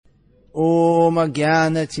Om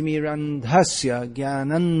Jnana Timirandhasya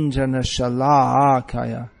Jnananjana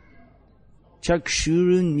Shalakaya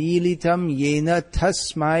Chakshurun Militam Yena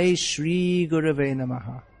Tasmai Shri Gurave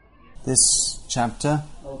Namaha. This chapter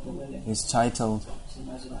is titled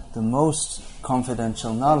The Most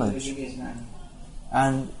Confidential Knowledge.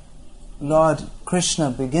 And Lord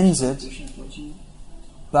Krishna begins it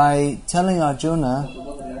by telling Arjuna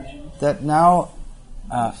that now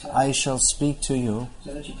I shall speak to you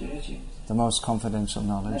the most confidential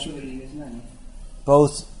knowledge,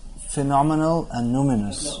 both phenomenal and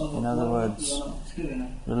numinous, in other words,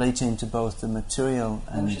 relating to both the material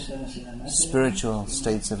and spiritual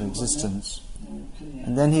states of existence.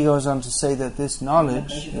 And then he goes on to say that this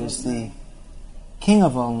knowledge is the king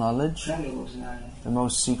of all knowledge, the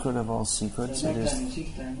most secret of all secrets. It is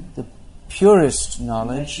the purest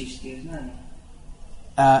knowledge,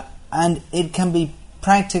 and it can be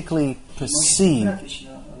practically perceived.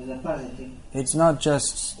 It's not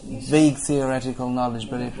just vague theoretical knowledge,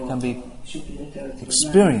 but it can be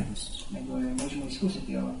experienced.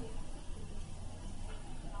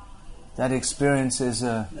 That experience is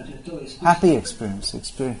a happy experience.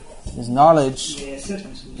 His knowledge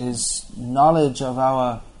is knowledge of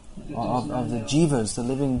of the jivas, the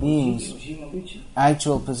living beings'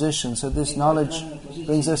 actual position. So this knowledge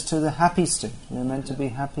brings us to the happy state. We're meant to be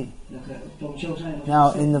happy.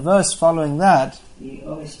 Now, in the verse following that,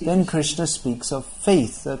 then Krishna speaks of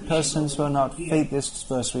faith, that persons who are not faithful, this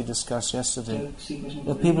verse we discussed yesterday,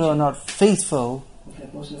 the people who are not faithful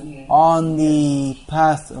on the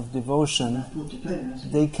path of devotion,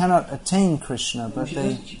 they cannot attain Krishna, but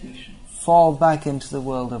they fall back into the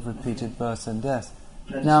world of repeated birth and death.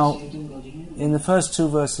 Now, in the first two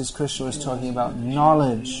verses, Krishna was talking about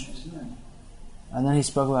knowledge, and then he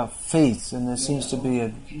spoke about faith, and there seems to be a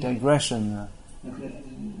digression there.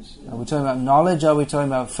 Are we talking about knowledge, or are we talking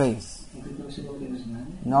about faith?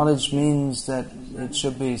 Knowledge means that it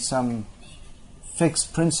should be some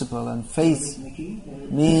fixed principle, and faith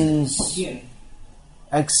means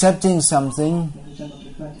accepting something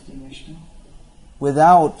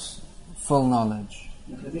without full knowledge,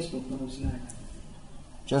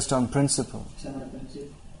 just on principle.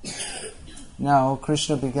 Now,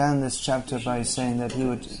 Krishna began this chapter by saying that he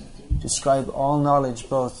would describe all knowledge,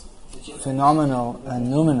 both phenomenal and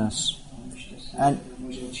numinous. And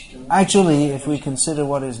actually, if we consider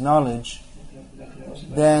what is knowledge,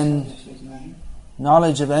 then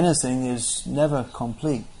knowledge of anything is never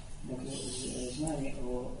complete.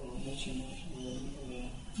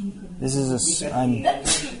 I'm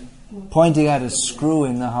pointing at a screw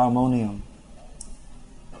in the harmonium.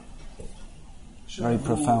 Very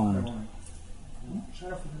profound.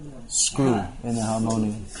 Screw in the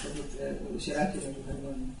harmonium.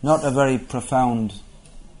 Not a very profound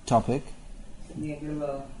topic,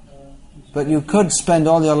 but you could spend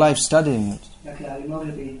all your life studying it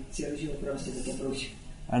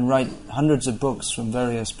and write hundreds of books from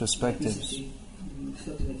various perspectives.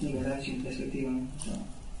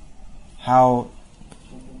 How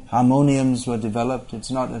harmoniums were developed.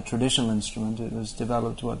 It's not a traditional instrument. It was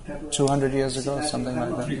developed, 200 years ago? Something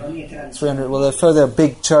like that. 300. Well, they're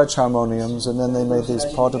big church harmoniums, and then they made these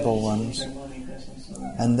portable ones.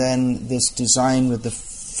 And then this design with the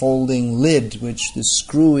folding lid, which the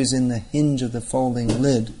screw is in the hinge of the folding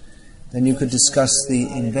lid. Then you could discuss the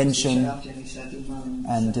invention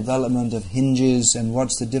and development of hinges and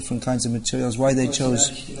what's the different kinds of materials, why they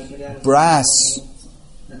chose brass.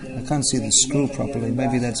 I can't see the screw properly.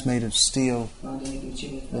 Maybe that's made of steel.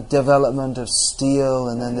 The development of steel,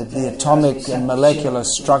 and then the atomic and molecular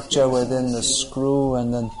structure within the screw,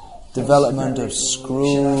 and then development of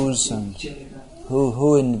screws, and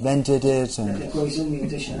who invented it, and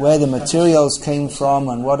where the materials came from,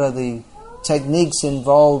 and what are the techniques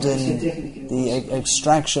involved in the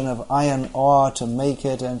extraction of iron ore to make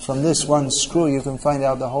it. And from this one screw you can find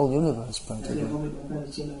out the whole universe practically.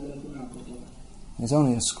 It's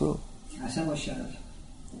only a screw.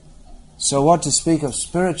 So what to speak of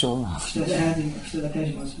spiritual knowledge? Are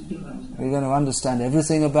you going to understand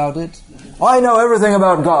everything about it? I know everything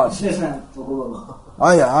about God.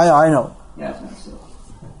 I know.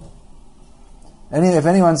 If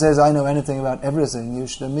anyone says, I know anything about everything, you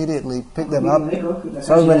should immediately pick them up,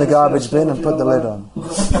 throw them in the garbage bin and put the lid on.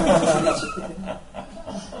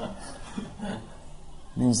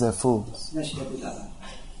 Means they're fools.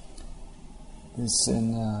 This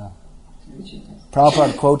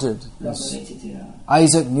Prabhupada quoted this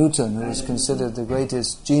Isaac Newton, who is considered the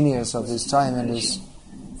greatest genius of his time and is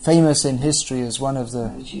famous in history as one of the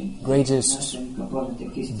greatest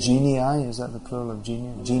genii, is that the plural of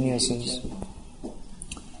geniuses?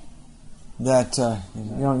 that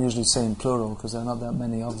you don't usually say in plural because there are not that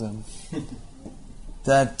many of them.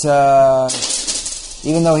 That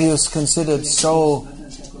even though he was considered so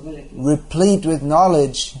replete with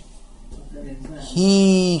knowledge,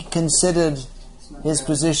 he considered his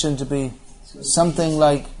position to be something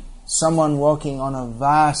like someone walking on a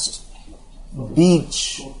vast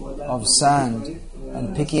beach of sand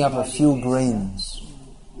and picking up a few grains.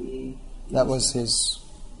 That's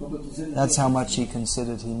how much he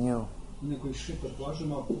considered he knew.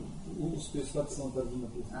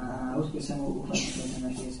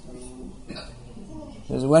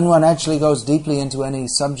 Because when one actually goes deeply into any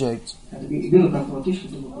subject,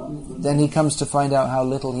 then he comes to find out how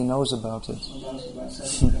little he knows about it.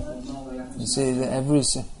 You see,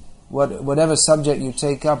 whatever subject you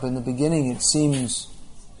take up, in the beginning it seems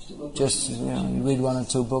just, you read one or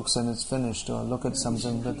two books and it's finished, or look at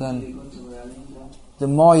something, but then the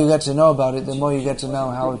more you get to know about it, the more you get to know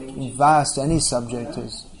how vast any subject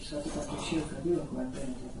is.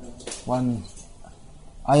 One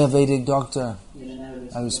Ayurvedic doctor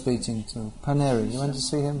I was speaking to, Paneri, you went to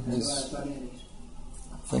see him? He's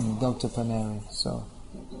Dr. Paneri. So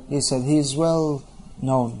he said he's well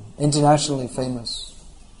known, internationally famous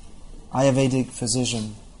Ayurvedic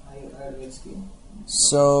physician.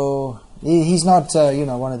 So he's not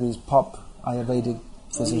one of these pop Ayurvedic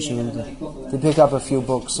physicians. They pick up a few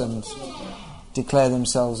books and declare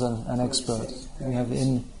themselves an expert. We have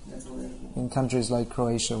in countries like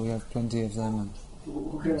Croatia, we have plenty of them, and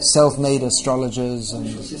self-made astrologers and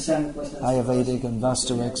Ayurvedic and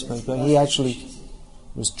Vastu experts. But he actually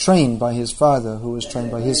was trained by his father, who was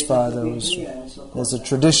trained by his father. There's a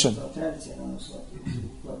tradition.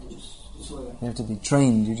 You have to be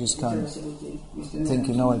trained. You just can't think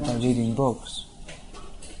you know it by reading books.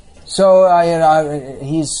 So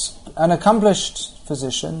he's an accomplished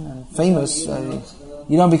physician and famous.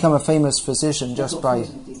 You don't become a famous physician just by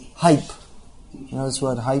hype. You know this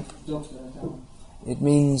word hype? It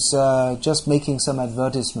means just making some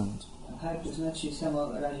advertisement.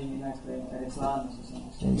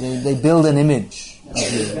 They build an image of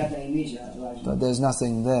you, but there's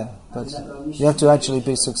nothing there. But you have to actually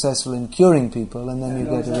be successful in curing people, and then you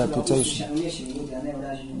get a reputation.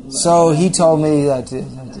 So he told me that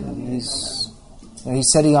he's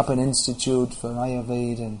setting up an institute for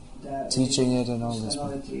Ayurveda and teaching it and all this.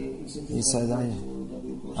 But he said,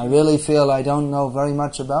 I really feel I don't know very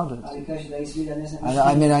much about it.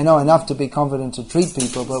 I mean, I know enough to be confident to treat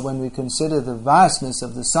people, but when we consider the vastness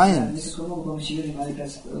of the science,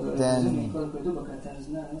 then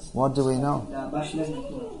what do we know?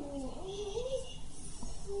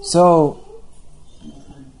 So,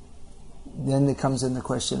 then it comes in the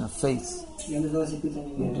question of faith.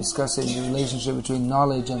 We're discussing the relationship between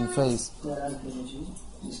knowledge and faith.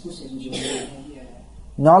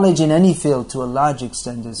 Knowledge in any field, to a large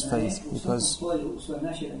extent, is faith, because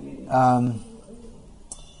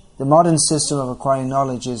the modern system of acquiring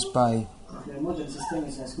knowledge is by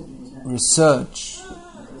research,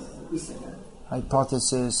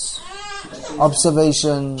 hypothesis,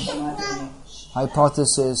 observation,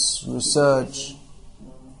 hypothesis, research.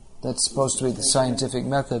 That's supposed to be the scientific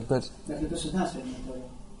method, but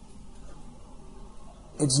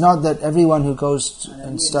it's not that everyone who goes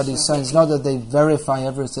and studies science, it's not that they verify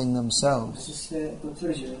everything themselves.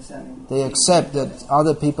 They accept that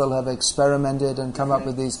other people have experimented and come up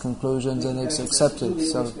with these conclusions, and it's accepted,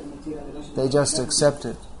 so they just accept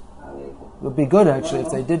it. It would be good actually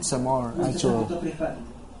if they did some more actual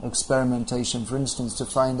experimentation, for instance, to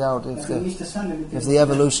find out if the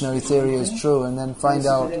evolutionary theory is true, and then find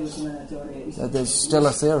out that there's still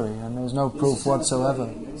a theory and there's no proof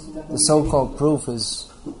whatsoever. The so-called proof is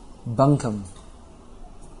bunkum.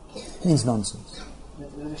 It means nonsense.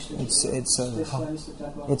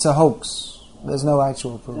 It's a hoax. There's no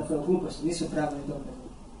actual proof.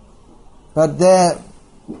 But their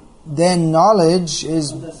knowledge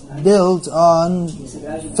is built on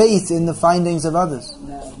faith in the findings of others.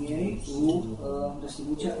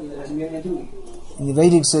 In the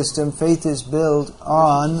Vedic system, faith is built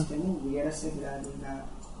on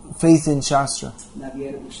faith in Shastra.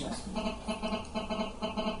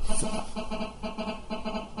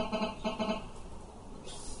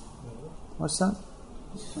 What's that?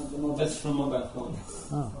 That's from mobile phone.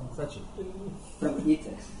 Oh. Touch it. From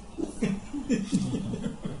Ether.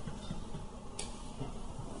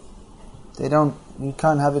 You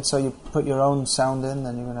can't have it so you put your own sound in,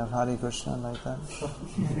 then you're going to have Hare Krishna like that.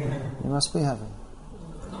 You must be having.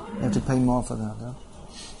 You have to pay more for that,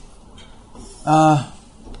 though.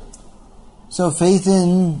 So faith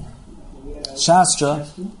in Shastra,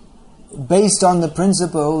 based on the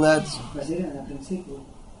principle that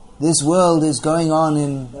this world is going on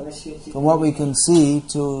in, from what we can see,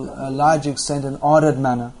 to a large extent, an ordered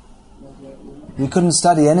manner. We couldn't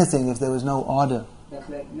study anything if there was no order.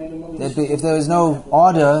 If there was no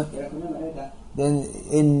order, then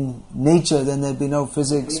in nature, then there'd be no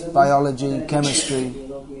physics, biology, chemistry.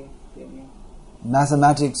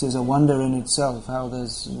 Mathematics is a wonder in itself, how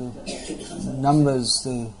there's the numbers,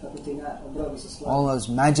 almost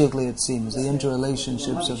magically it seems, the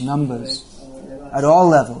interrelationships of numbers at all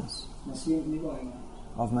levels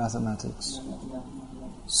of mathematics.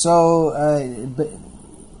 So,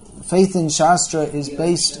 faith in Shastra is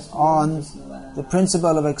based on the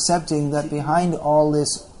principle of accepting that behind all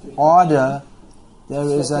this order, there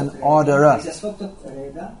is an orderer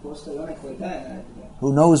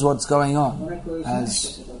who knows what's going on.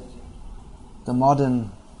 As the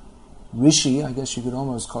modern Rishi, I guess you could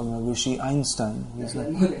almost call him a Rishi, Einstein. He's like,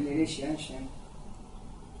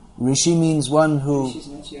 Rishi means one who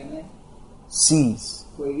sees.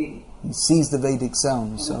 He sees the Vedic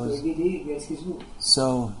sounds.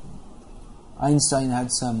 So Einstein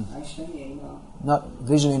had some, not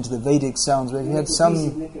vision into the Vedic sounds, but he had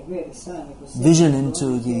some vision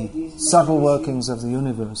into the subtle workings of the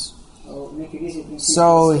universe.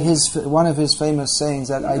 So one of his famous sayings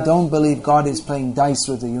that I don't believe God is playing dice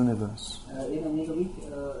with the universe.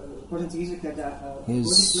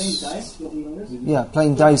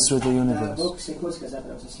 Playing dice with the universe.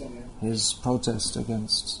 His protest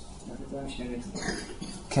against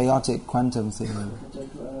chaotic quantum theory.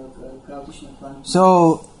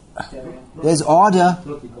 So there's order.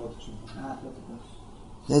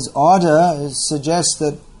 There's order. It suggests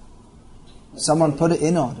that someone put it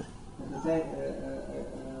in order.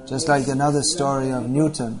 Just like another story of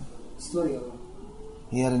Newton.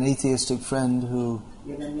 He had an atheistic friend who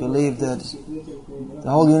believed that the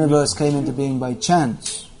whole universe came into being by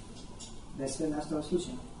chance.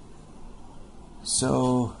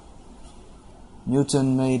 So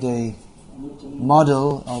Newton made a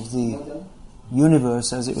model of the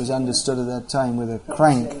universe as it was understood at that time with a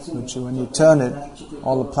crank, which when you turn it,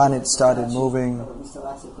 all the planets started moving.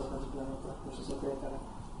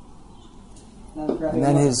 And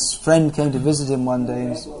then his friend came to visit him one day,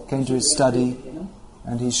 and came to his study,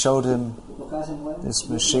 and he showed him this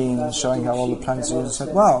machine showing how all the planets are. He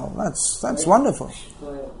said, "Wow, that's wonderful.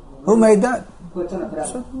 Who made that?" I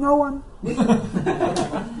said, "No one.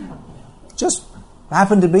 Just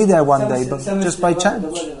happened to be there one day, but just by chance."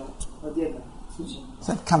 I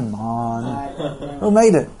said, "Come on, who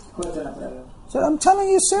made it?" I said, "I'm telling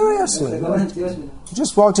you seriously. I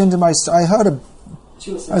just walked into my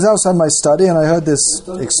I was outside my study and I heard this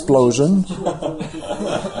explosion."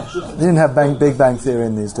 We didn't have Big Bang Theory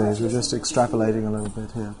in these days. We're just extrapolating a little bit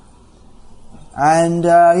here. And,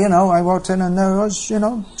 I walked in and there was,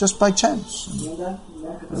 just by chance.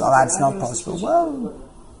 Well, that's not possible. Well,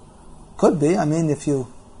 could be. I mean,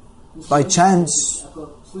 by chance,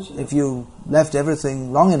 if you left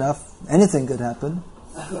everything long enough, anything could happen.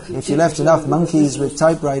 If you left enough monkeys with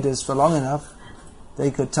typewriters for long enough, they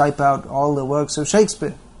could type out all the works of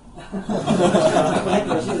Shakespeare.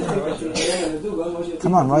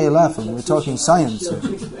 Come on, why are you laughing? We're talking science here.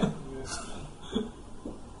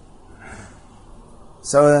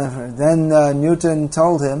 So then Newton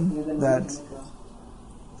told him that,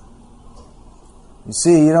 you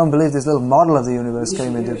see, you don't believe this little model of the universe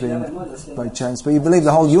came into being by chance, but you believe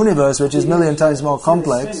the whole universe, which is 1,000,000 times more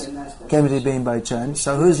complex, came into being by chance.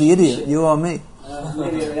 So who's the idiot, you or me?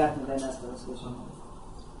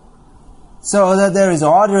 So that there is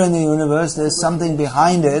order in the universe, there's something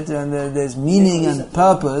behind it, and there's meaning and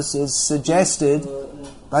purpose is suggested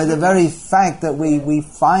by the very fact that we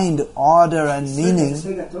find order and meaning,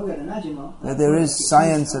 that there is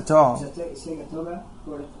science at all.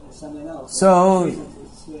 So,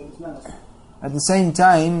 at the same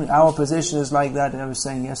time, our position is like that I was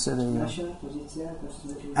saying yesterday,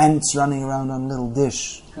 ants running around on a little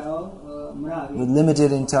dish with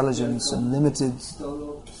limited intelligence and limited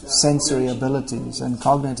sensory abilities and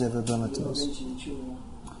cognitive abilities.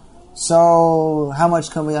 So, how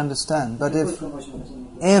much can we understand? But if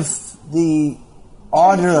the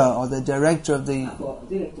orderer or the director of the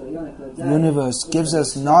universe gives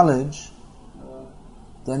us knowledge,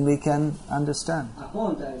 then we can understand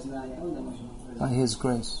by His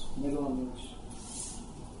grace.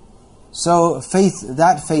 So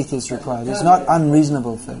that faith is required. It's not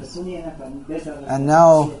unreasonable faith. And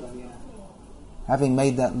now, having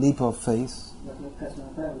made that leap of faith,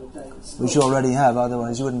 which you already have,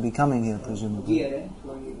 otherwise you wouldn't be coming here, presumably.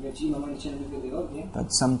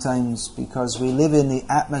 But sometimes, because we live in the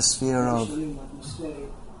atmosphere of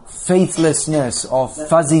faithlessness or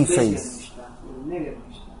fuzzy faith,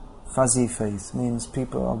 Fuzzy faith means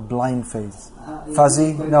people of blind faith.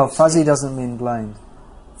 Fuzzy? No, fuzzy doesn't mean blind.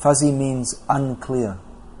 Fuzzy means unclear.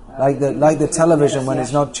 Like the television when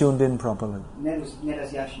it's not tuned in properly.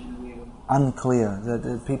 Unclear.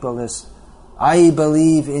 The people I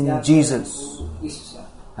believe in Jesus.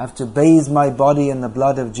 Have to bathe my body in the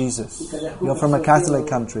blood of Jesus. You're from a Catholic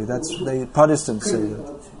country. That's the Protestants say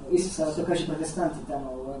that.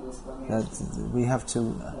 That we have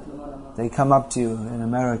to. They come up to you in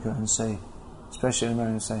America and say, especially in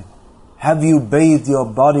America, and say, "Have you bathed your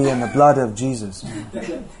body in the blood of Jesus?"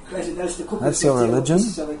 That's your religion.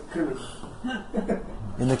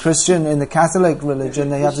 In the Catholic religion,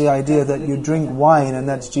 they have the idea that you drink wine and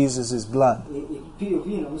that's Jesus' blood.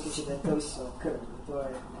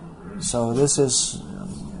 So this is,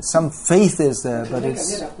 some faith is there, but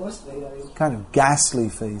it's kind of ghastly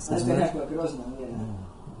faith, isn't it?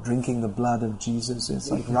 Drinking the blood of Jesus, it's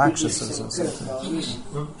like Rakshasas or something.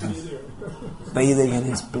 Bathing in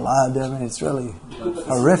his blood, I mean, it's really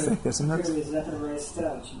horrific, isn't it?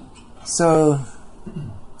 So,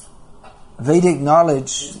 Vedic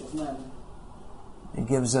knowledge, it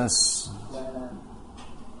gives us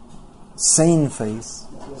sane faith,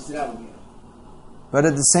 but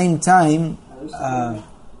at the same time,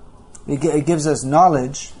 it gives us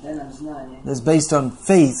knowledge that's based on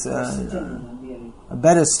faith, a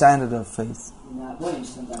better standard of faith.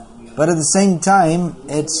 But at the same time,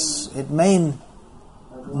 it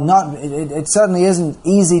certainly isn't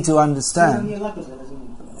easy to understand.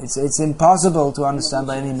 It's impossible to understand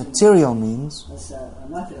by any material means.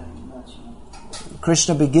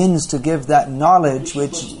 Krishna begins to give that knowledge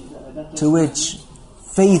to which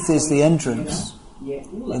faith is the entrance.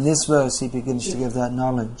 In this verse, he begins to give that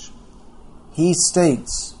knowledge. He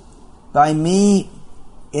states, "By me,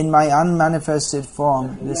 in my unmanifested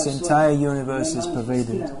form, this entire universe is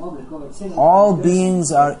pervaded. All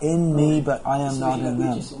beings are in me, but I am not in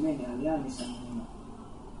them."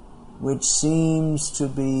 Which seems to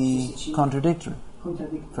be contradictory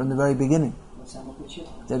from the very beginning.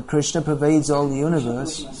 That Krishna pervades all the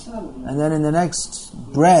universe, and then in the next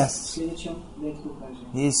breath,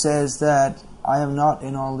 he says that I am not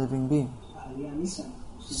in all living beings.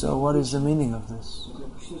 So what is the meaning of this?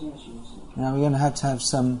 Now we're going to have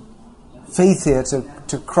some faith here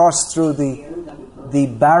to cross through the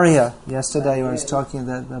barrier. Yesterday I was talking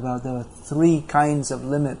about there were 3 kinds of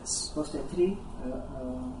limits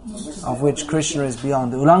of which Krishna is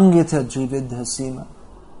beyond. Ulangita Dvividha Sima.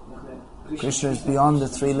 Krishna is beyond the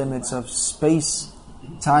 3 limits of space,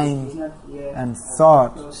 time, and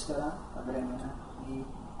thought.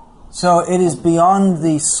 So it is beyond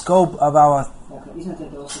the scope of our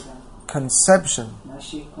conception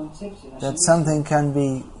that something can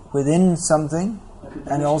be within something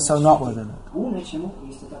and also not within it.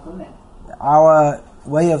 Our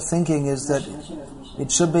way of thinking is that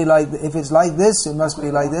it should be like, if it's like this, it must be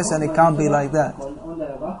like this, and it can't be like that.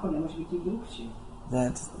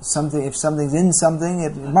 That something, if something's in something,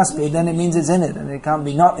 it must be, then it means it's in it, and it can't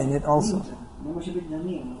be not in it also.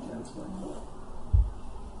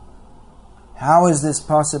 How is this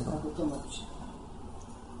possible?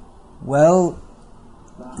 Well,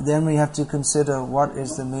 then we have to consider what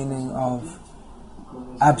is the meaning of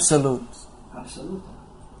absolute.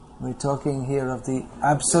 We're talking here of the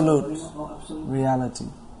absolute reality.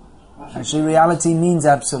 Actually, reality means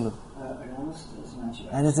absolute.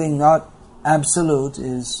 Anything not absolute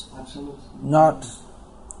is not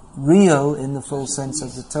real in the full sense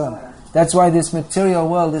of the term. That's why this material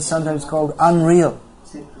world is sometimes called unreal.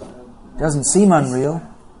 It doesn't seem unreal.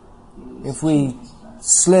 If we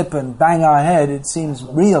slip and bang our head, it seems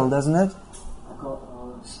real, doesn't it?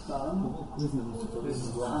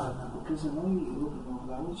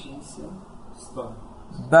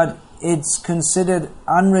 But it's considered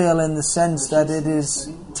unreal in the sense that it is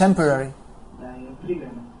temporary.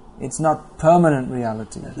 It's not permanent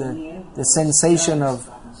reality. The sensation of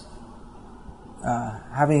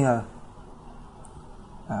having a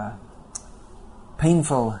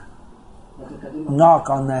painful knock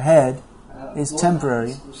on the head is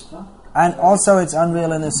temporary, and also it's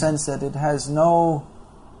unreal in the sense that it has no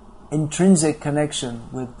intrinsic connection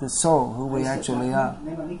with the soul, who we actually are.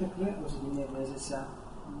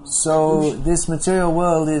 So this material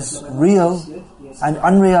world is real and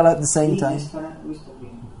unreal at the same time,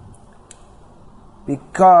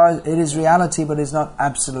 because it is reality, but it's not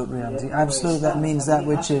absolute reality. Absolute, that means that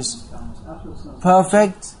which is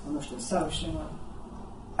perfect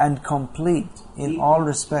and complete in all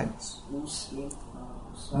respects.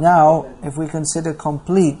 Now, if we consider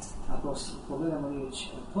complete,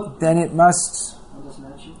 then it must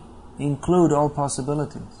include all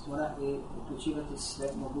possibilities.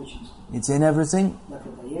 It's in everything,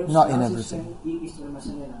 not in everything.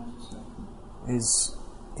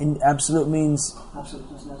 Absolute means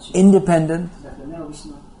independent,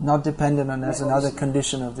 not dependent on as another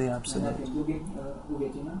condition of the Absolute.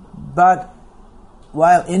 But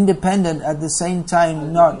while independent, at the same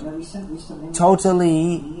time not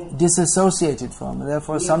totally disassociated from.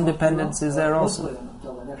 Therefore some dependence is there also.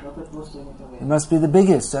 It must be the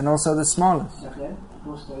biggest and also the smallest.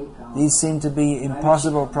 These seem to be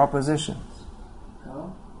impossible propositions.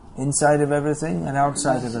 Inside of everything and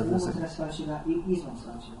outside of everything.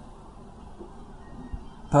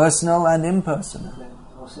 Personal and impersonal.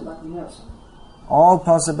 All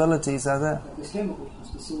possibilities are there.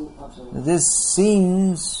 This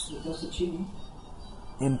seems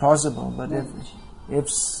impossible, but if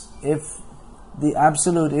the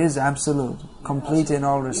Absolute is absolute, complete in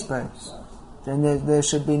all respects, then there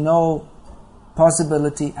should be no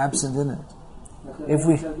possibility absent in it. If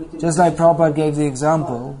we, just like Prabhupada gave the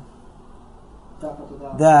example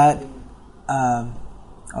that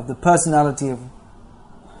of the personality of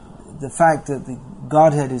the fact that the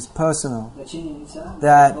Godhead is personal,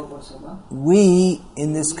 that we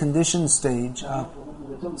in this conditioned stage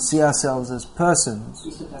see ourselves as persons.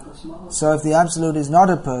 So if the Absolute is not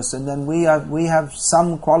a person, then we have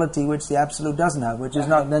some quality which the Absolute doesn't have, which is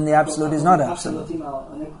not. Then the Absolute is not absolute.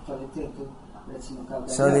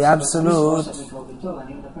 So the Absolute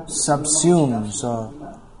subsumes or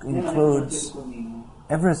includes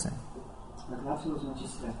everything,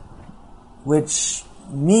 which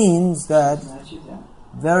means that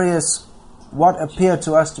what appear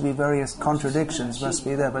to us to be various contradictions must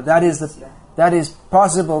be there. But that is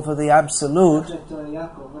possible for the Absolute,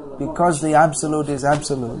 because the Absolute is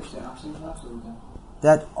absolute,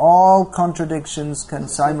 that all contradictions can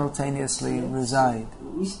simultaneously reside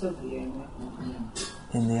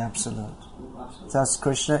in the Absolute. Thus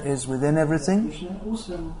Krishna is within everything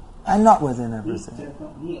and not within everything.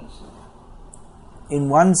 In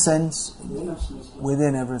one sense,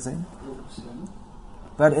 within everything,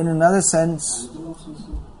 but in another sense,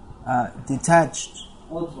 detached.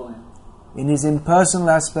 In his impersonal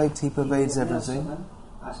aspect, he pervades everything.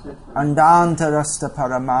 Andantarasta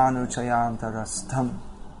paramanu chayantarastam.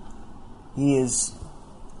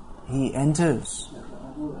 He enters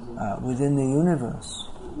within the universe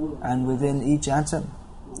and within each atom.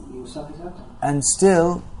 And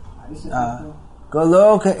still,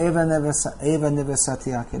 Goloka eva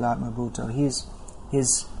nivasati akilatma bhuto.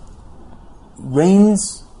 His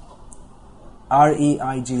reigns,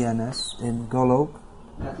 R-E-I-G-N-S, in Golok,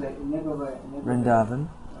 Vrindavan.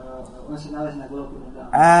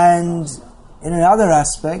 And in another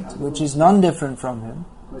aspect, which is non-different from him,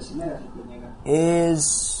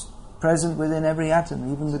 is present within every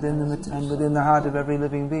atom, even within the heart of every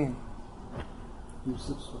living being.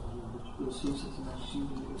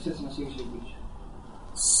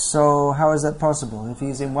 So how is that possible? If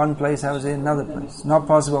he's in one place, how is he in another place? Not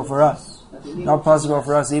possible for us. Not possible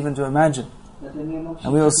for us even to imagine.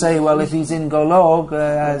 And we will say, well, if he's in Golok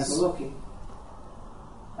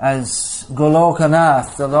as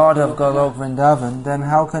Golokanath, the Lord of Golok Vrindavan, then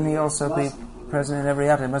how can he also be present in every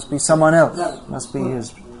atom? It must be someone else. It must be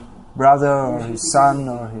his brother or his son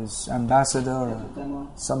or his ambassador or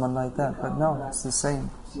someone like that. But no, it's the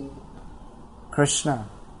same. Krishna,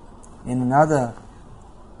 in another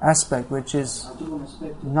aspect which is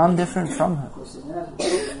non-different from him.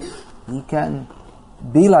 He can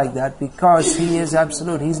be like that because he is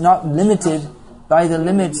absolute. He's not limited by the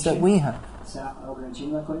limits that we have.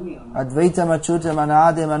 Advaitam achutam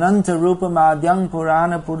anadim ananta rupam adyam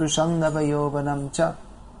purana purusham navayovanam cha.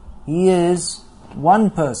 He is one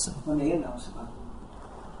person.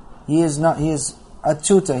 He is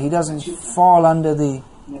achuta. He doesn't fall under the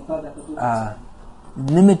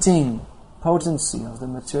limiting potency of the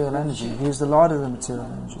material energy. He is the Lord of the material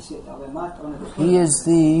energy. He is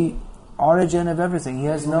the origin of everything. He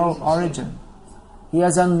has no origin. He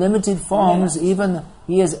has unlimited forms. Even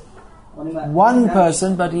he is one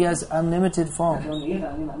person, but he has unlimited forms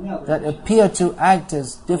that appear to act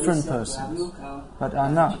as different persons, but are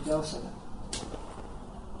not.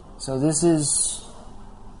 So this is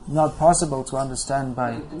not possible to understand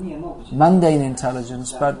by mundane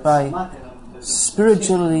intelligence, but by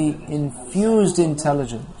spiritually infused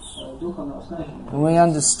intelligence. When we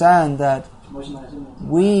understand that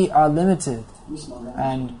we are limited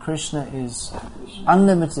and Krishna is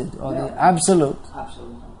unlimited, or the absolute,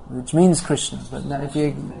 which means Krishna. But now if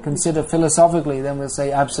you consider philosophically, then we'll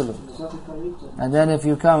say absolute. And then if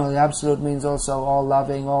you come, the absolute means also all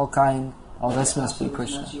loving, all kind. Oh, this must be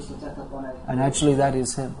Krishna. And actually that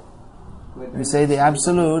is him. We say the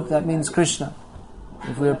absolute, that means Krishna.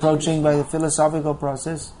 If we're approaching by the philosophical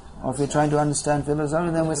process, or if we're trying to understand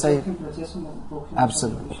philosophy, then we say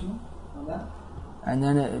absolute. And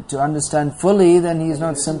then to understand fully, then he is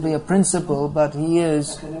not simply a principle, but he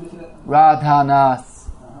is Radhanath,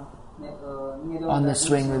 on the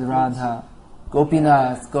swing with Radha,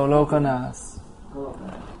 Gopinath, Golokanath.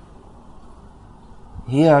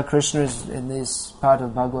 Here, Krishna is, in this part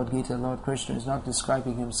of Bhagavad Gita, Lord Krishna is not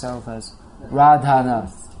describing himself as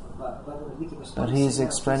Radhanath, but he is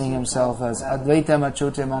explaining himself as Advaitam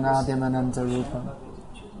Achutam Anadim Ananta Rupam,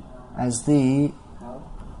 as the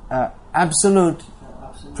absolute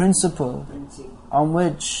principle on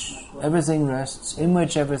which everything rests, in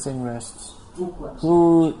which everything rests,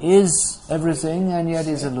 who is everything and yet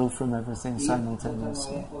is aloof from everything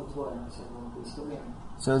simultaneously.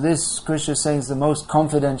 So this, Krishna is saying, is the most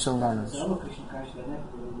confidential knowledge.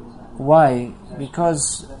 Why?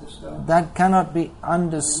 Because that cannot be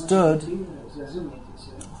understood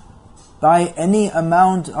by any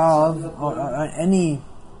amount of, or any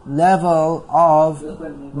level of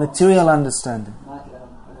material understanding.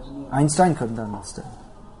 Einstein couldn't understand.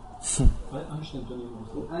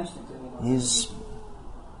 He's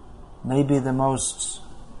maybe the most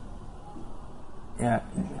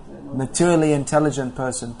materially intelligent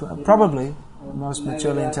person, probably the most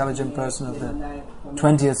materially intelligent person of the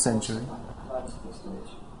 20th century.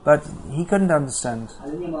 But he couldn't understand,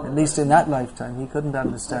 at least in that lifetime, he couldn't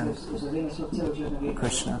understand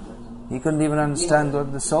Krishna. He couldn't even understand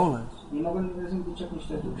what the soul is.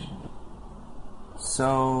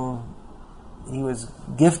 So he was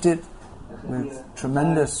gifted with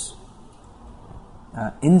tremendous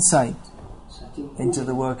insight into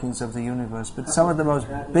the workings of the universe. But some of the most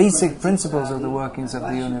basic principles of the workings of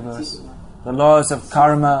the universe, the laws of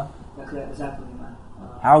karma,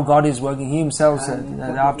 how God is working, he himself said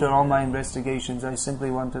that after all my investigations, I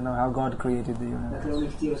simply want to know how God created the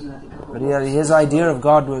universe. But his idea of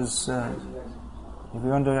God was, if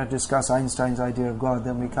we want to discuss Einstein's idea of God,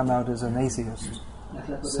 then we come out as an atheist.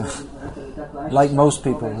 So, like most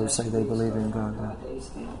people who say they believe in God.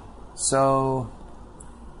 So,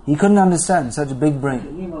 he couldn't understand such a big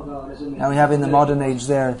brain. Now we have in the modern age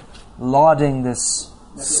there lauding this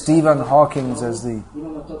Stephen Hawking as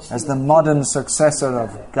the modern successor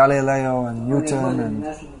of Galileo and Newton and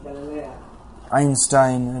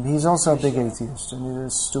Einstein, and he's also a big atheist, and it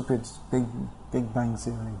is stupid Big Bang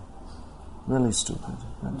Theory. Really stupid.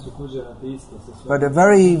 But a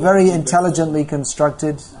very, very intelligently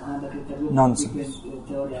constructed nonsense.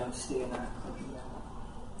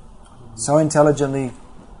 So intelligently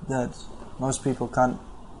that most people can't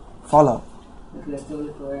follow.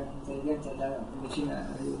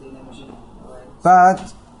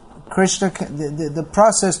 But Krishna, the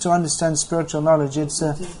process to understand spiritual knowledge, it's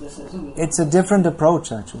a different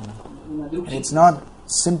approach actually. It's not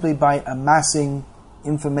simply by amassing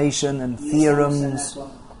information and theorems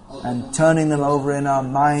and turning them over in our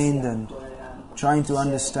mind and trying to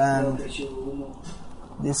understand.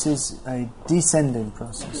 This is a descending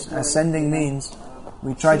process. Ascending means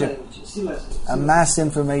we try to amass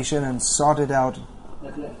information and sort it out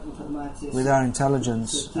with our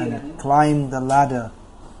intelligence and climb the ladder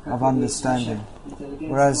of understanding.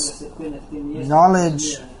 Whereas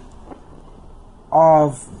knowledge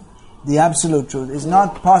of the absolute truth is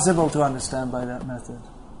not possible to understand by that method.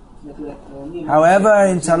 However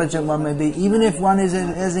intelligent one may be, even if one is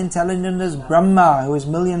as intelligent as Brahma, who is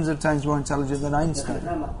millions of times more intelligent than Einstein,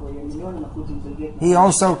 he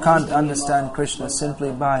also can't understand Krishna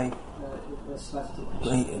simply by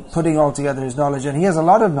putting all together his knowledge. And he has a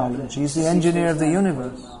lot of knowledge. He's the engineer of the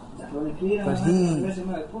universe. But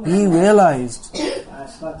he realized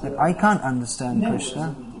that I can't understand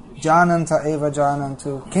Krishna. Jananta eva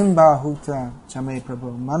janantu kimba huta chame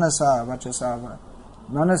prabhu manasa vachasava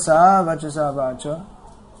vacha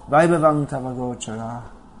vaibhavam tavagochara.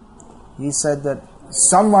 He said that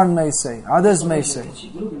someone may say, others may say,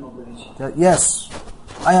 that yes,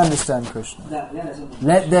 I understand Krishna.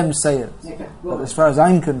 Let them say it. But as far as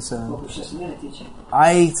I'm concerned,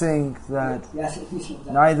 I think that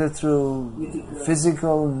neither through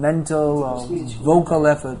physical, mental, or vocal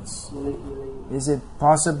efforts is it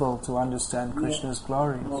possible to understand Krishna's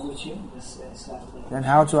glories. Then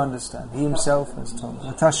how to understand? He himself has told.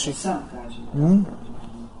 Atashi.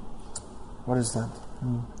 What is that?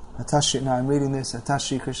 Atashi. Now I'm reading this.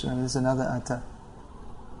 Atashi Krishna. There's another Ata.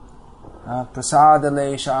 Prasada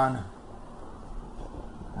Leshana.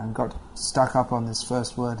 I got stuck up on this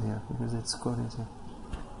first word here because it's quoted here.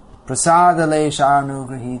 Prasada Leshanu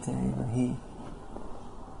Grahite Vahi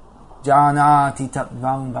Janati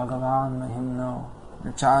Tattvam Bhagavan Mahimno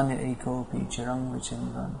Nachanya ekopi chirang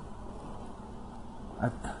vichindran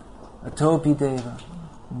atopi deva.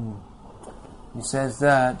 He says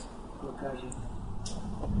that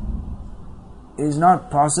it is not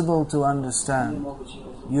possible to understand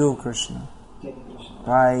you, Krishna,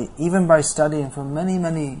 even by studying for many,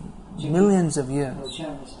 many millions of years.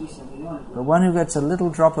 But one who gets a little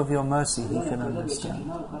drop of your mercy, he can understand.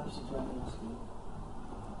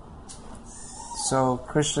 So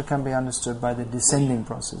Krishna can be understood by the descending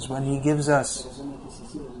process. When he gives us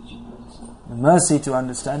the mercy to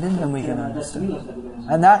understand him, then we can understand.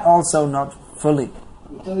 And that also not fully.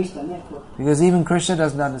 Because even Krishna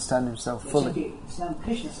doesn't understand himself fully.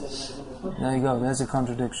 There you go, there's a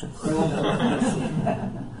contradiction.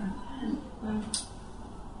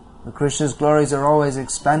 The Krishna's glories are always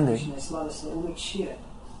expanding.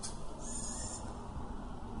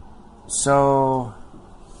 So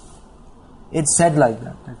it's said like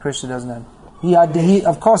that Krishna doesn't have. He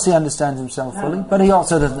of course he understands himself fully, but he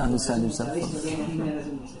also doesn't understand himself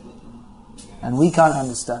fully. And we can't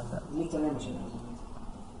understand that.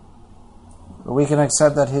 But we can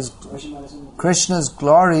accept that Krishna's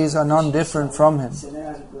glories are non-different from him.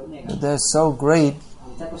 That they're so great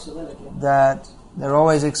that they're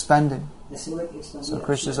always expanding. So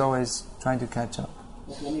Krishna is always trying to catch up.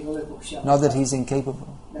 Not that he's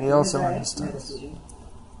incapable. He also understands.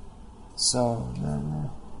 So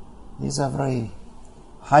these are very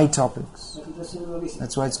high topics.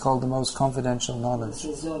 That's why it's called the most confidential knowledge.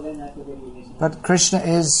 But Krishna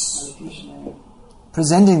is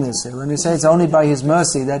presenting this here. When we say it's only by His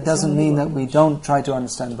mercy, that doesn't mean that we don't try to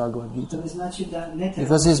understand Bhagavad Gita.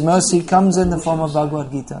 Because His mercy comes in the form of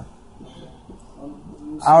Bhagavad Gita.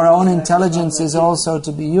 Our own intelligence is also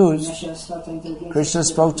to be used. Krishna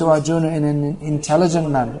spoke to Arjuna in an intelligent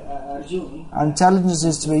manner. Our intelligence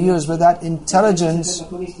is to be used, but that intelligence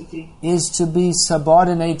is to be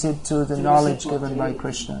subordinated to the knowledge given by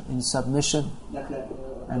Krishna in submission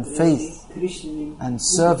and faith and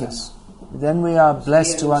service. Then we are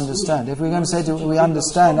blessed to understand. If we're going to say we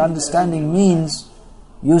understand, understanding means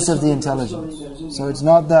use of the intelligence. So it's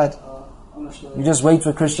not that you just wait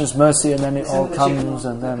for Krishna's mercy and then it all comes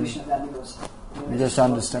and then you just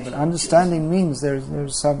understand. But understanding means there's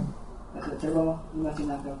some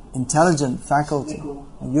intelligent faculty,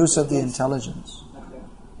 a use of the intelligence.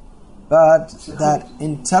 But that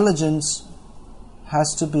intelligence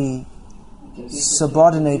has to be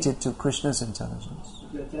subordinated to Krishna's intelligence.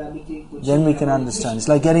 Then we can understand. It's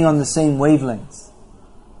like getting on the same wavelength.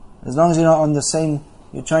 As long as you're not on the same,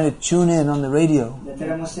 you're trying to tune in on the radio.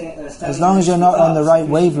 As long as you're not on the right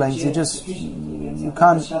wavelength, you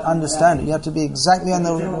can't understand it. You have to be exactly on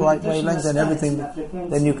the right wavelength, and everything,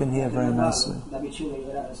 then you can hear very nicely.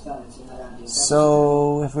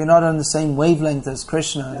 So, if we're not on the same wavelength as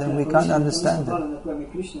Krishna, then we can't understand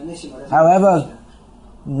it. However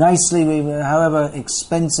nicely however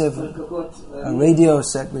expensive a radio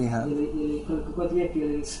set we have,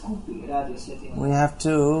 we have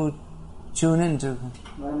to tune in to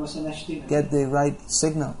get the right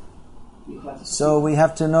signal. So we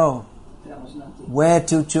have to know where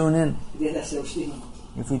to tune in.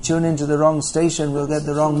 If we tune into the wrong station, we'll get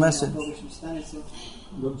the wrong message.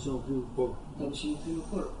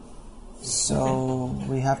 So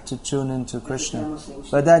we have to tune into Krishna.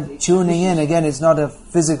 But that tuning in, again, it's not a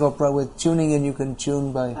physical with tuning in you can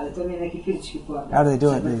tune by... How do they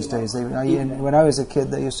do it these days? When I was a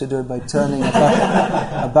kid, they used to do it by turning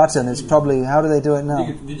a button. It's probably... How do they do it now?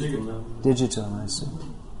 Digital, I see.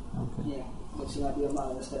 Okay.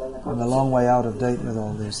 I'm a long way out of date with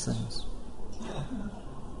all these things.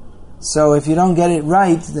 So if you don't get it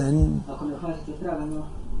right, then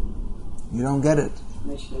you don't get it.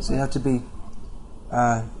 So you have to be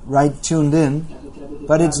right tuned in,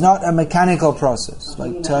 but it's not a mechanical process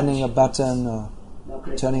like turning a button or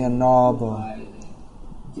turning a knob or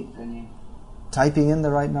typing in the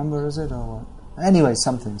right number, is it, or what? Anyway,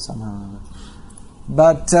 something somehow.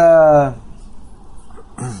 But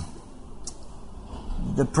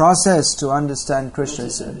the process to understand Krishna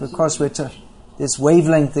is, because this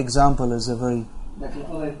wavelength example is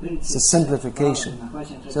it's a simplification.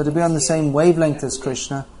 So to be on the same wavelength as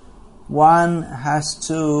Krishna, one has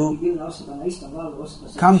to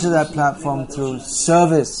come to that platform through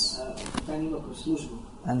service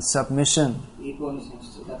and submission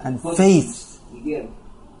and faith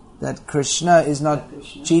that Krishna is not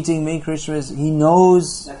cheating me. He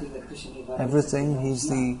knows everything.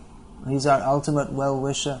 He's our ultimate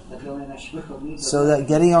well-wisher. So that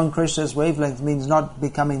getting on Krishna's wavelength means not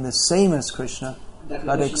becoming the same as Krishna,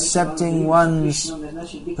 but accepting one's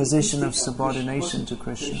position of subordination to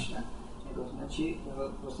Krishna.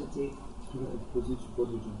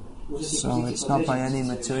 So it's not by any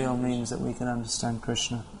material means that we can understand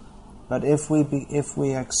Krishna. But if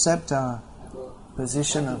we accept our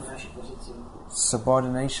position of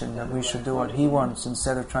subordination, that we should do what he wants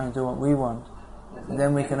instead of trying to do what we want,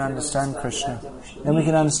 then we can understand Krishna. Then we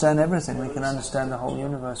can understand everything. We can understand the whole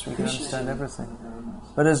universe. We can understand everything.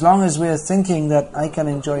 But as long as we are thinking that I can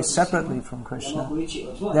enjoy separately from Krishna,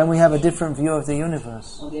 then we have a different view of the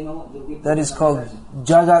universe. That is called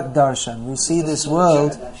Jagat Darshan. We see this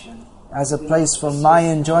world as a place for my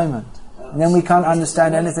enjoyment. And then we can't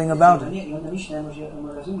understand anything about it.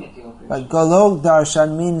 But Golok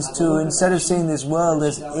Darshan means to, instead of seeing this world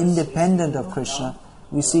as independent of Krishna,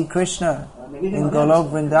 we see Krishna in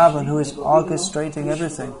Golok Vrindavan who is orchestrating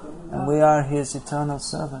everything, and we are his eternal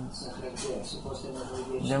servants.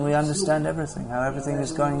 Then we understand everything, how everything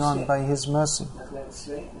is going on by his mercy,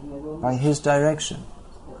 by his direction.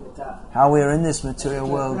 How we are in this material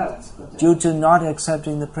world due to not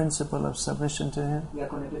accepting the principle of submission to him.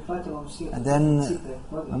 And then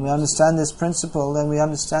when we understand this principle, then we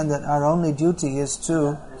understand that our only duty is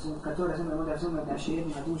to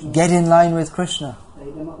get in line with Krishna,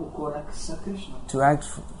 to act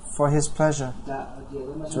for his pleasure,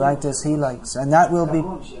 to act as he likes, and that will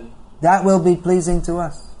be pleasing to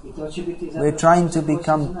us. We're trying to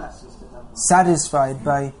become satisfied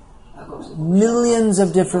by millions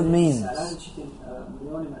of different means.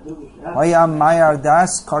 Mayar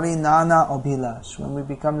das kari nana abhilash. When we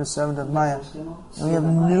become the servant of Maya, we have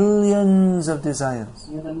millions of desires.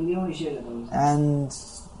 And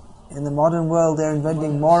in the modern world, they're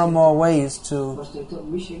inventing more and more ways to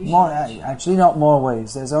actually not more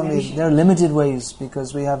ways. There are limited ways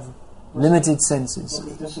because we have limited senses.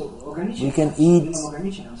 We can eat,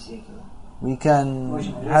 we can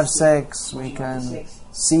have sex, we can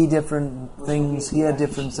see different things, hear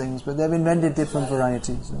different things, but they've invented different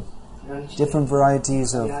varieties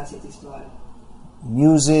of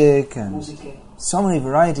music, and so many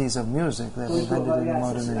varieties of music they've invented in the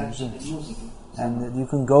modern age. And you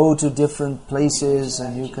can go to different places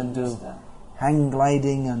and you can do hang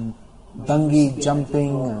gliding and bungee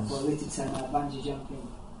jumping,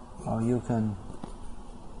 or you can...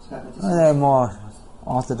 there are more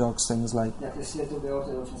orthodox things like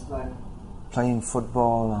playing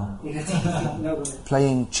football, or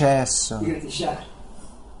playing chess, or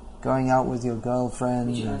going out with your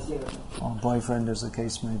girlfriend or boyfriend, as the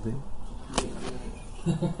case may be.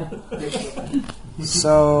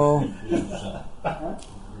 So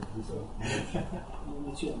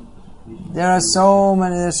there are so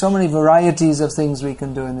many varieties of things we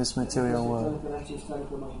can do in this material world,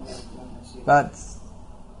 but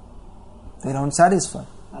they don't satisfy.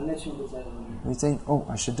 We think, oh,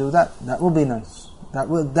 I should do that. That will be nice. That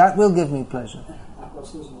will give me pleasure.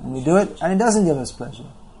 And we do it, and it doesn't give us pleasure,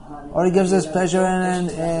 or it gives us pleasure in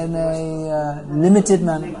a limited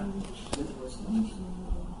manner,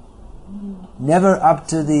 never up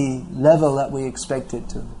to the level that we expect it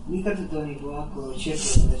to.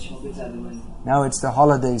 Now it's the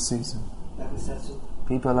holiday season.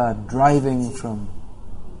 People are driving from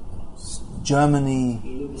Germany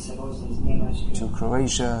to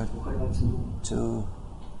Croatia to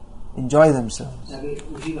enjoy themselves,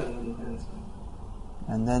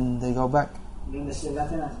 and then they go back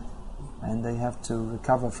and they have to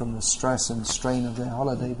recover from the stress and strain of their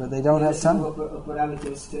holiday, but they don't have time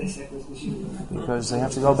because they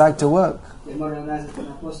have to go back to work.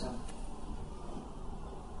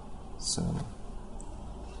 So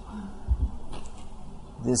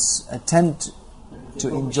this attempt to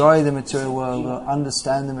enjoy the material world or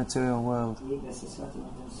understand the material world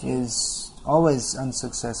is always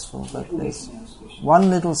unsuccessful. But there's one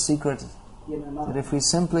little secret, that if we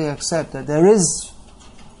simply accept that there is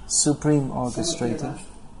Supreme Orchestrator,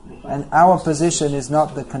 and our position is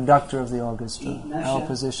not the conductor of the orchestra, our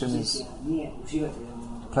position is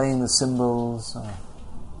playing the cymbals or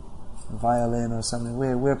the violin or something. We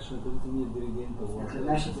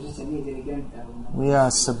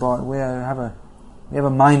have a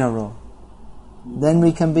minor role. Then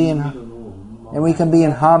we can be in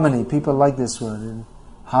harmony. People like this word, in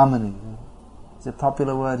harmony. It's a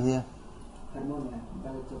popular word here.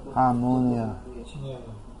 Harmonia.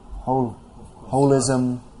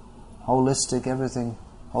 Holism, holistic everything,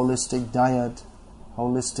 holistic diet,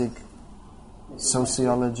 holistic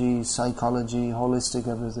sociology, psychology, holistic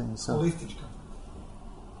everything. So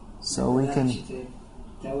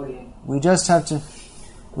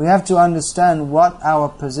we have to understand what our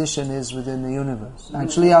position is within the universe.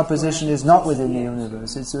 Actually, our position is not within the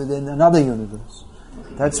universe, it's within another universe.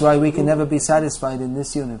 That's why we can never be satisfied in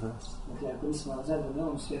this universe.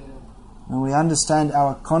 when we understand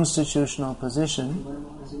our constitutional position,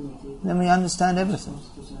 then we understand everything.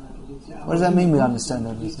 What does that mean, we understand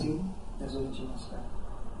everything?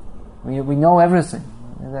 We know everything.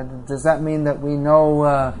 Does that mean that we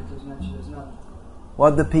know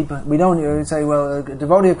what the people... We don't say, well, a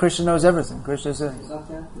devotee of Krishna knows everything. Krishna says,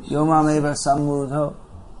 Yomameva samudho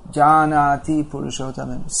janati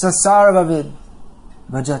purushottamam sasarvavid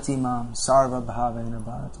bhajati mam sarva bhavena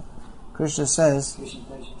bharata. Krishna says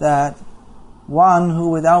that one who,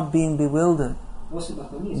 without being bewildered,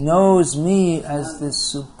 knows me as the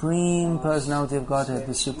Supreme Personality of Godhead,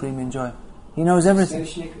 the Supreme Enjoyer. He knows everything,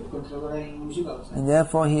 and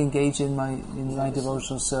therefore he engaged in my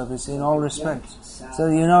devotional service in all respects. So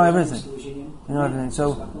you know everything. You know everything.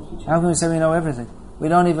 So how can we say we know everything? We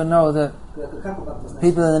don't even know that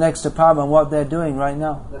people in the next apartment what they're doing right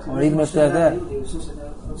now, or even if they're there.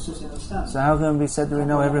 So how can we say that we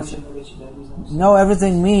know everything? Know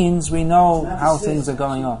everything means we know how things are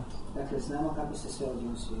going on.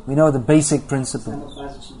 We know the basic principle.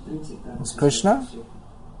 There's Krishna,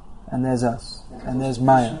 and there's us, and there's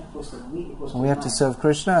Maya. And we have to serve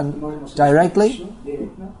Krishna, and directly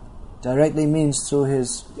means through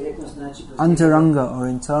his antaranga or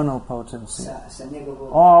internal potency.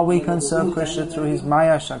 Or we can serve Krishna through his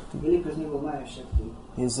Maya Shakti,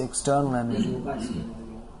 his external energy.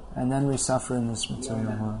 And then we suffer in this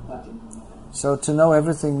material world. So to know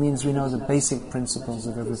everything means we know the basic principles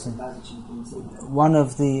of everything. One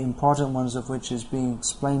of the important ones of which is being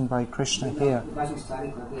explained by Krishna here.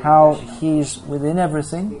 How he's within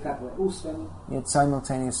everything, yet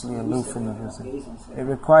simultaneously aloof from everything. It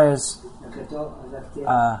requires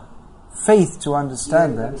faith to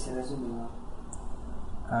understand that.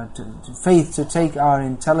 Faith to take our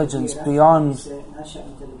intelligence beyond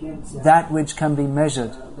that which can be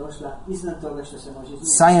measured.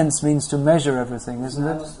 Science means to measure everything, isn't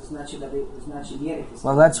it?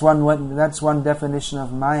 Well, that's one definition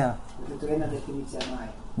of Maya.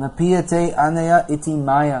 Napiyate anaya iti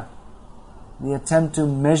Maya. The attempt to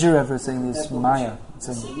measure everything is Maya. It's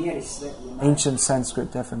an ancient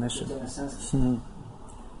Sanskrit definition.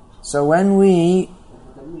 So when we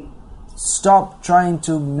stop trying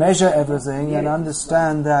to measure everything and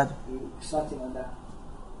understand that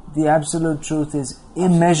the absolute truth is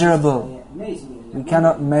immeasurable, we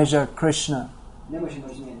cannot measure Krishna,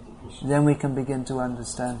 then we can begin to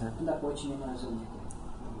understand him.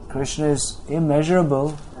 Krishna is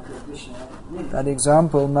immeasurable. That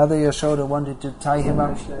example, Mother Yashoda wanted to tie him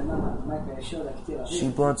up. She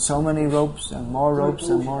brought so many ropes and more,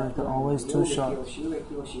 always too short.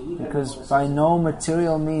 Because by no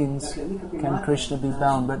material means can Krishna be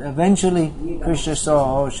bound. But eventually Krishna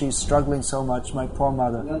saw, she's struggling so much, my poor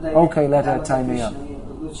mother. Okay, let her tie me up.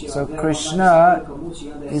 So Krishna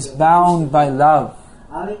is bound by love,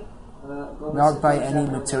 not by any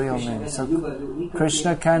material means. So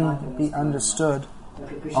Krishna can be understood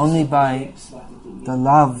only by the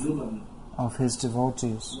love of his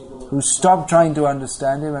devotees, who stop trying to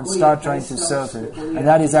understand him and start trying to serve him. And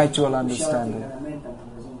that is actual understanding.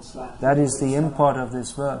 That is the import of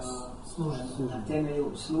this verse.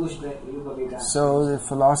 So the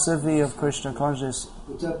philosophy of Krishna consciousness,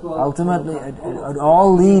 ultimately, it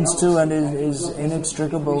all leads to and is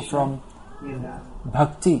inextricable from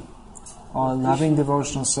bhakti, or loving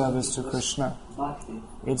devotional service to Krishna.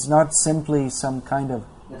 It's not simply some kind of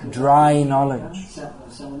dry knowledge that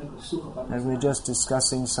we're just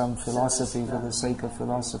discussing some philosophy for the sake of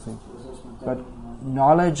philosophy. But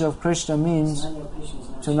knowledge of Krishna means,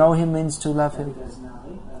 to know him means to love him.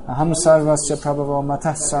 Aham sarvasya prabhavo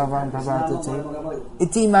matah sarvam pravartate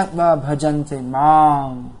iti matva bhajante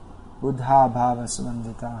mam buddha bhava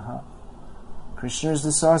samanditaha. Krishna is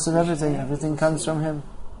the source of everything. Everything comes from him.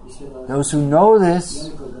 Those who know this,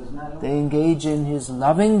 they engage in his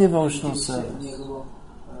loving devotional service.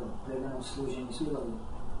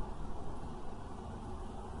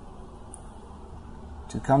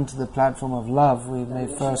 To come to the platform of love, we may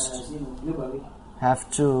first have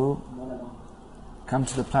to come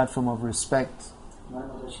to the platform of respect.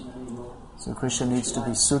 So Krishna needs to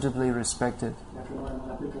be suitably respected.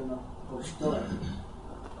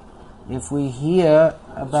 If we hear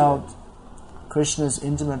about Krishna's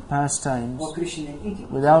intimate pastimes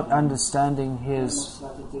without understanding his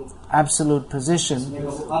absolute position,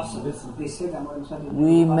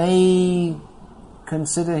 we may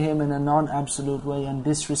consider him in a non-absolute way and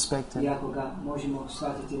disrespect him,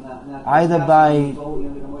 either by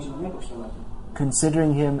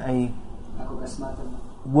considering him a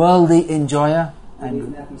worldly enjoyer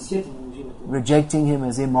and rejecting him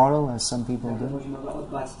as immoral, as some people do,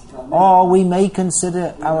 or we may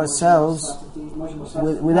consider ourselves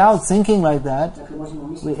without thinking like that,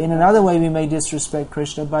 in another way we may disrespect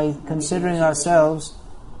Krishna by considering ourselves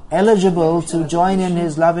eligible to join in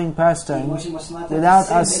His loving pastimes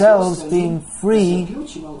without ourselves being free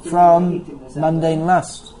from mundane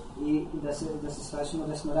lust.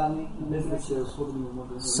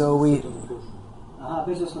 So we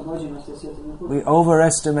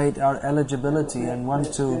overestimate our eligibility and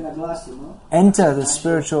want to enter the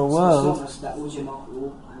spiritual world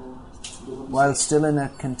while still in a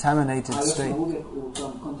contaminated state.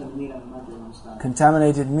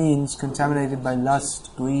 Contaminated means contaminated by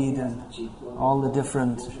lust, greed, and all the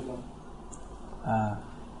different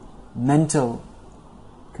mental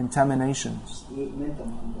contaminations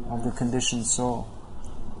of the conditioned soul.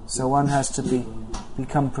 So one has to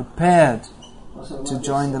become prepared to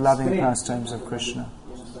join the loving pastimes of Krishna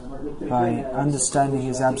by understanding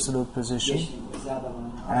his absolute position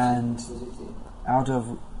and out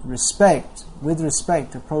of respect,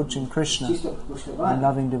 approaching Krishna in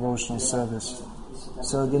loving devotional service.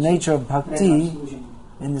 So the nature of bhakti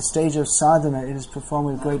in the stage of sadhana, it is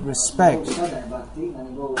performed with great respect,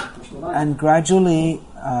 and gradually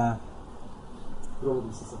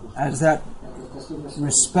as that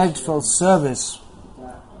respectful service,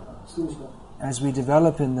 as we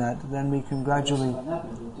develop in that, then we can gradually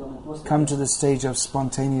come to the stage of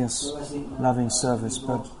spontaneous loving service.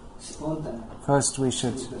 But first we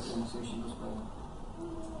should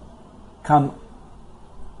come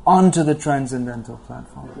onto the transcendental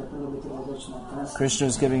platform. Krishna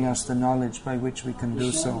is giving us the knowledge by which we can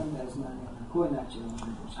do so.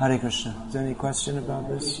 Hare Krishna. Is there any question about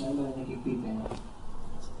this?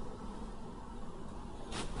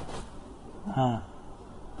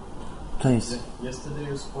 Please. Yesterday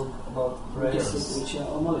you spoke about prayers. So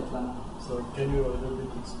can you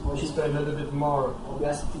explain a little bit more?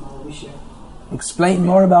 Explain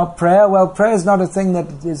more about prayer? Well, prayer is not a thing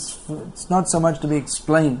that is, it's not so much to be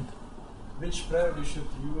explained. Which prayer we should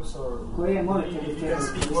use, or we can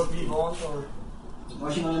speak what we want, or...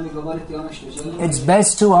 It's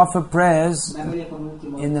best to offer prayers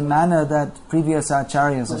in the manner that previous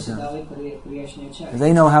acharyas have done.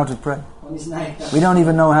 They know how to pray. We don't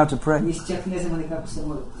even know how to pray.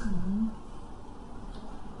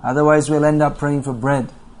 Otherwise we'll end up praying for bread,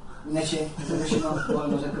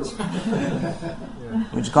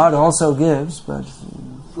 which God also gives, but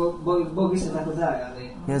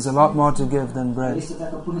He has a lot more to give than bread.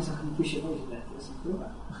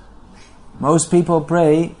 Most people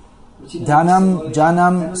pray, Dhanam,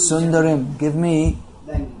 Janam, Sundarim. Give me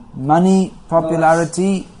money,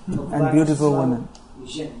 popularity, and beautiful women.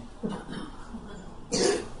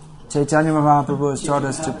 Chaitanya Mahaprabhu has taught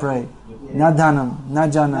us to pray. Na Dhanam, na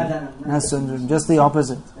Janam, na Sundarim. Just the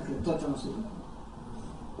opposite.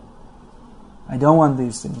 I don't want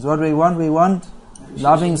these things. What we want? We want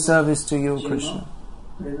loving service to you, Krishna.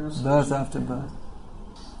 Birth after birth.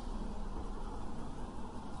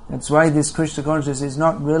 That's why this Krishna consciousness is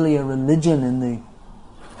not really a religion in the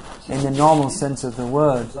normal sense of the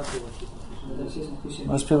word.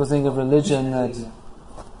 Most people think of religion that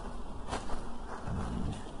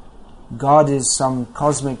God is some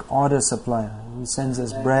cosmic order supplier. He sends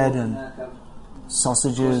us bread and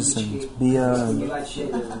sausages and beer and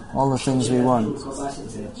all the things we want.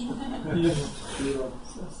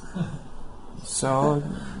 So,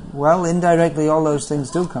 well, indirectly all those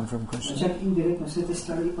things do come from Krishna.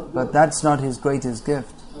 But that's not His greatest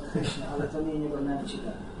gift.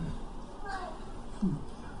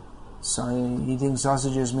 So eating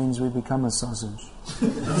sausages means we become a sausage.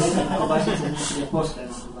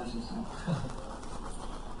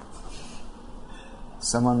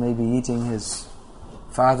 Someone may be eating his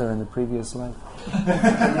father in the previous life.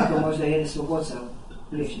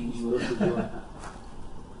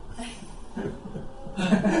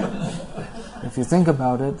 If you think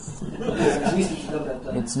about it,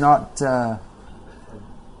 it's not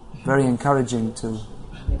very encouraging to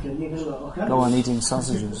go on eating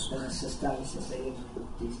sausages.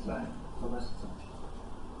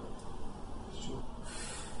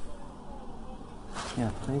 Yeah,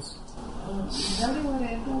 please. To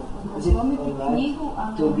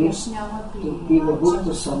give a book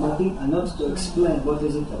to somebody and not to explain what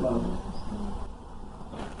is it about.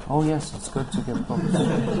 Oh yes, it's good to give books.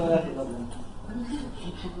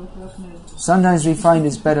 Sometimes we find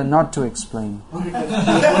it's better not to explain. Because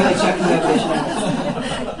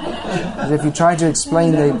if you try to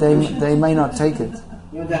explain, they may not take it.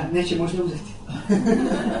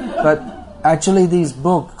 But actually these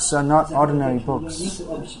books are not ordinary books.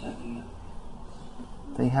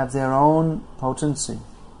 They have their own potency.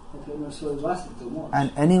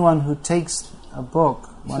 And anyone who takes a book,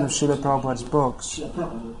 one of Srila Prabhupada's books,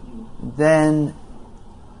 then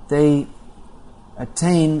they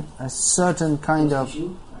attain a certain kind of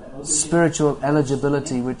spiritual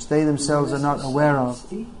eligibility which they themselves are not aware of.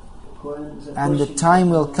 And the time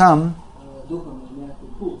will come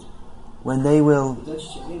when they will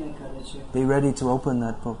be ready to open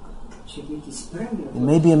that book. It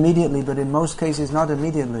may be immediately, but in most cases not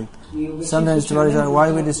immediately. Sometimes devotees are, why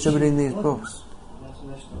are we distributing these books?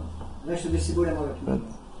 But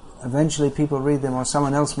eventually people read them, or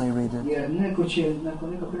someone else may read it.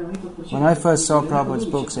 When I first saw Prabhupada's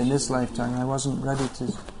books in this lifetime, I wasn't ready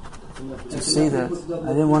to see that.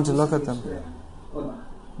 I didn't want to look at them.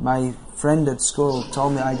 My friend at school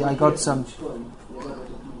told me I got some.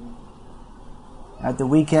 At the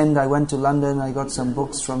weekend I went to London, I got some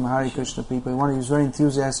books from Hare Krishna people. He was very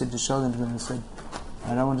enthusiastic to show them to me. I said,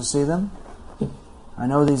 I don't want to see them. I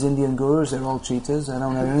know these Indian gurus, they're all cheaters. I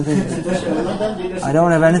don't have anything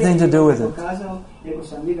to do with it.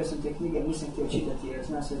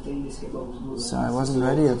 So I wasn't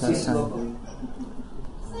ready at that time.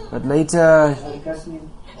 But later,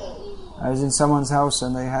 I was in someone's house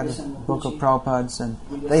and they had a book of Prabhupada's, and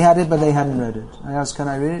they had it but they hadn't read it. I asked, can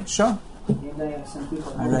I read it? Sure. I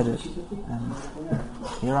read it, and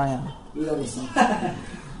here I am.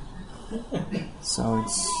 So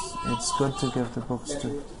it's good to give the books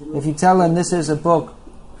to. If you tell them this is a book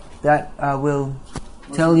that will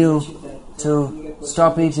tell you to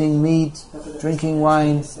stop eating meat, drinking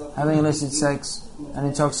wine, having illicit sex and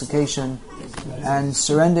intoxication, and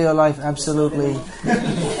surrender your life absolutely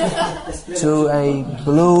to a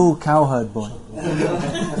blue cowherd boy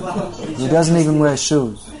who doesn't even wear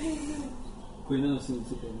shoes. They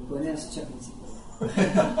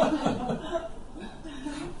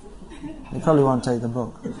probably won't take the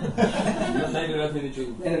book.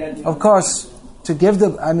 Of course, to give the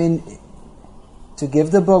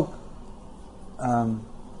book,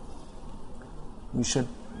 we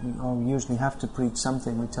usually have to preach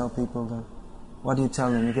something. We tell people that. What do you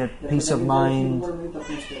tell them? You get peace of mind,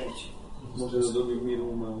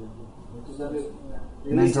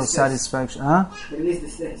 mental satisfaction. Release the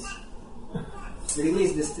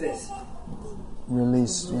stress.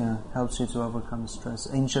 Release, helps you to overcome stress.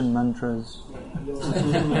 Ancient mantras.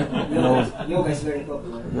 Yoga is very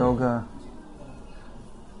popular. Yoga.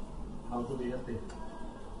 How to be happy.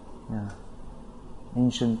 Yeah.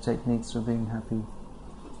 Ancient techniques for being happy.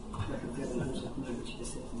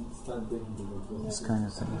 This kind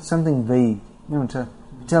of thing. Something vague. You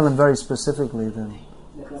tell them very specifically, then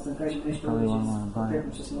probably won't want to buy it.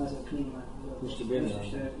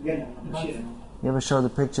 You ever show the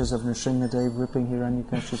pictures of Nrsimhadev ripping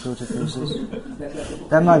Hiranyakashipu to pieces?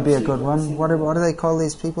 That might be a good one. What do they call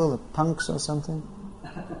these people? The punks or something?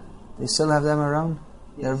 They still have them around?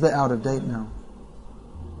 They're a bit out of date now.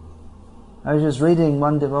 I was just reading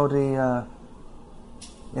one devotee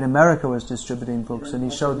in America was distributing books, and he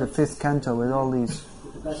showed the 5th canto with all these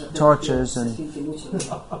torches, and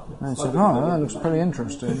I said, oh, that looks pretty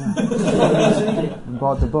interesting. And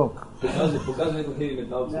bought the book.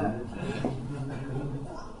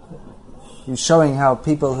 He's showing how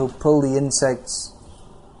people who pull the insects'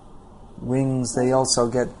 wings, they also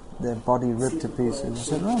get their body ripped to pieces. I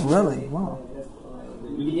said, oh, really? Wow.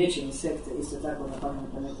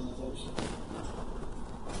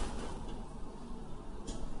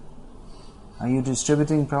 Are you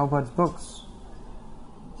distributing Prabhupada's books?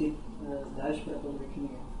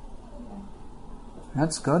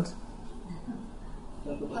 That's good.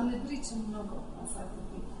 I'm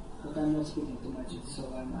not speaking too much, so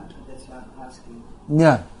that's why I'm asking.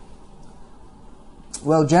 Yeah.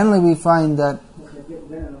 Well, generally we find that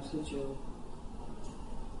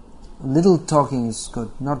little talking is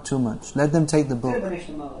good, not too much. Let them take the book.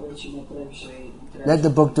 Let the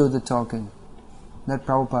book do the talking. Let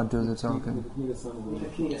Prabhupada do the talking.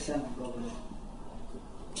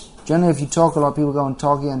 Generally, if you talk a lot, people go on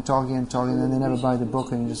talking, and then they never buy the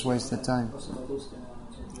book, and you just waste their time.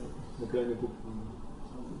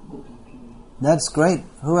 That's great.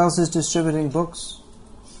 Who else is distributing books?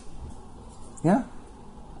 Yeah?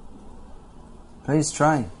 Please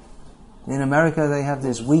try. In America, they have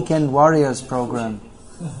this Weekend Warriors program.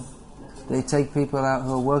 They take people out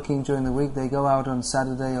who are working during the week. They go out on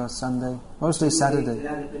Saturday or Sunday. Mostly Saturday.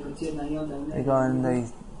 They go and they...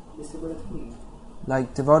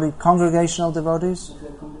 Like congregational devotees,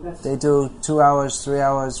 they do 2 hours, 3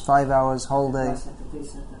 hours, 5 hours, whole day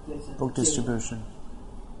book distribution.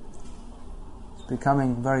 It's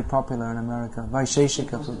becoming very popular in America.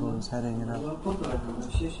 Vaisheshika Prabhu is heading it up.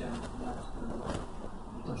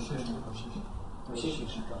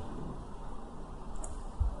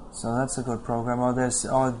 So that's a good program.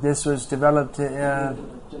 This was developed here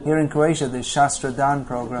in Croatia, the Shastra Dan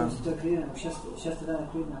program.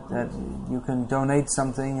 That you can donate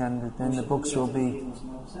something and then the books will be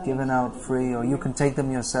given out free, or you can take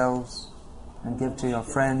them yourselves and give to your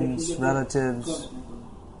friends, relatives,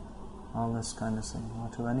 all this kind of thing, or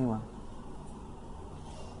to anyone.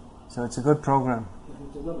 So it's a good program.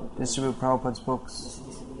 Distribute Prabhupada's books.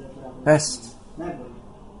 Best.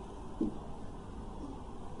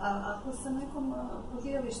 Ako se nekom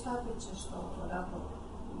podijeli štapiće što rado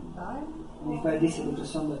daje? If I distribute to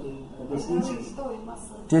somebody this incense.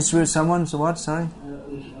 Distribute someone, so what, sorry?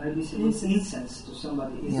 If I distribute incense to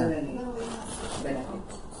somebody, is there any benefit?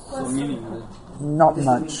 So meaning Not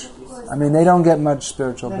much. I mean, they don't get much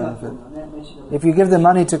spiritual benefit. If you give the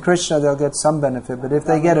money to Krishna, they'll get some benefit, but if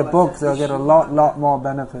they get a book, they'll get a lot more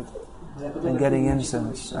benefit than getting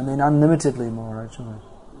incense. I mean, unlimitedly more, actually.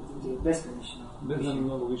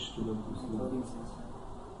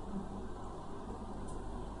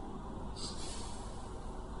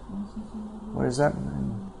 What is that?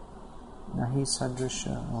 Nahi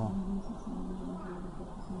sadrisha. Oh.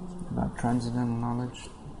 About transcendental knowledge.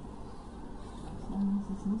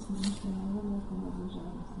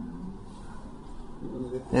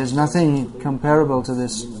 There's nothing comparable to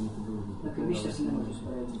this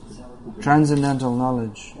transcendental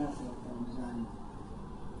knowledge.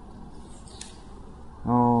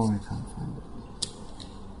 Oh, I can't find it.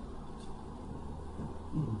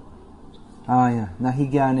 Yeah.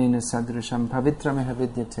 Nahi jnanena sadrisham pavitrameha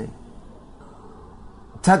vidyate.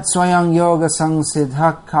 Tat swayam yoga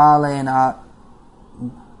samsiddha kalena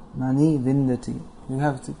mani vindati. You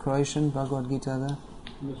have the Croatian Bhagavad Gita there?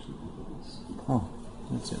 Oh,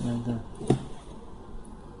 that's it right there.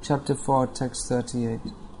 Chapter 4, text 38.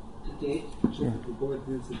 Yeah.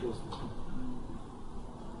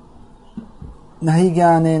 Nahi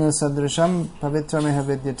jnanena sadrisham pavitrameha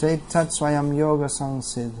vidyate tat swayam yoga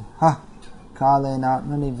samsiddha kalena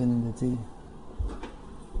atmani vindati.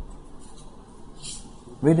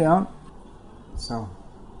 Read it out. So,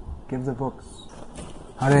 give the books.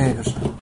 Hare Krishna.